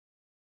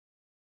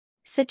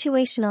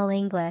Situational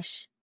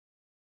English.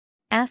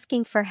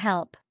 Asking for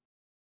help.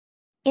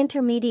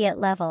 Intermediate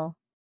level.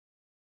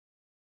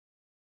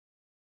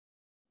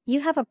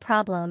 You have a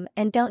problem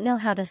and don't know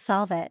how to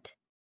solve it.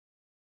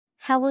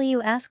 How will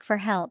you ask for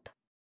help?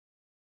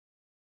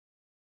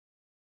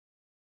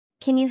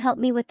 Can you help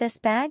me with this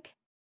bag?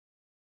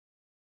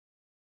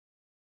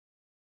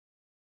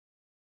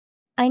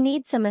 I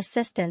need some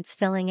assistance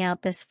filling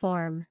out this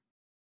form.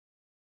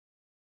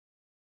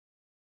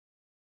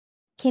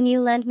 Can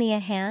you lend me a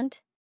hand?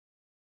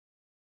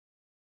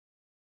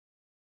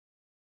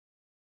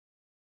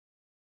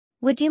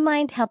 Would you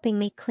mind helping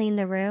me clean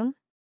the room?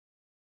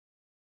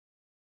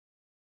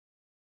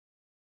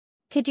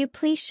 Could you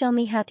please show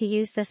me how to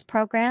use this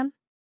program?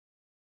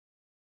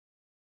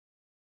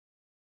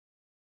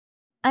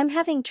 I'm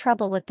having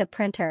trouble with the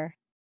printer.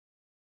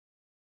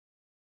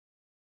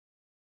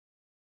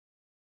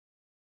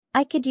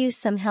 I could use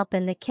some help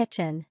in the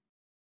kitchen.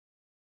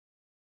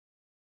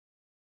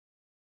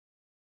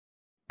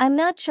 I'm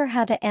not sure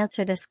how to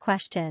answer this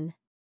question.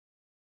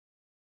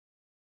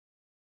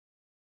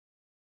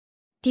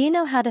 Do you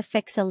know how to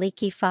fix a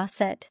leaky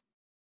faucet?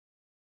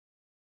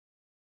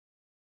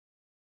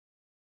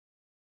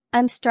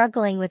 I'm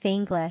struggling with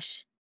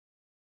English.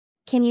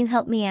 Can you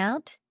help me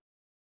out?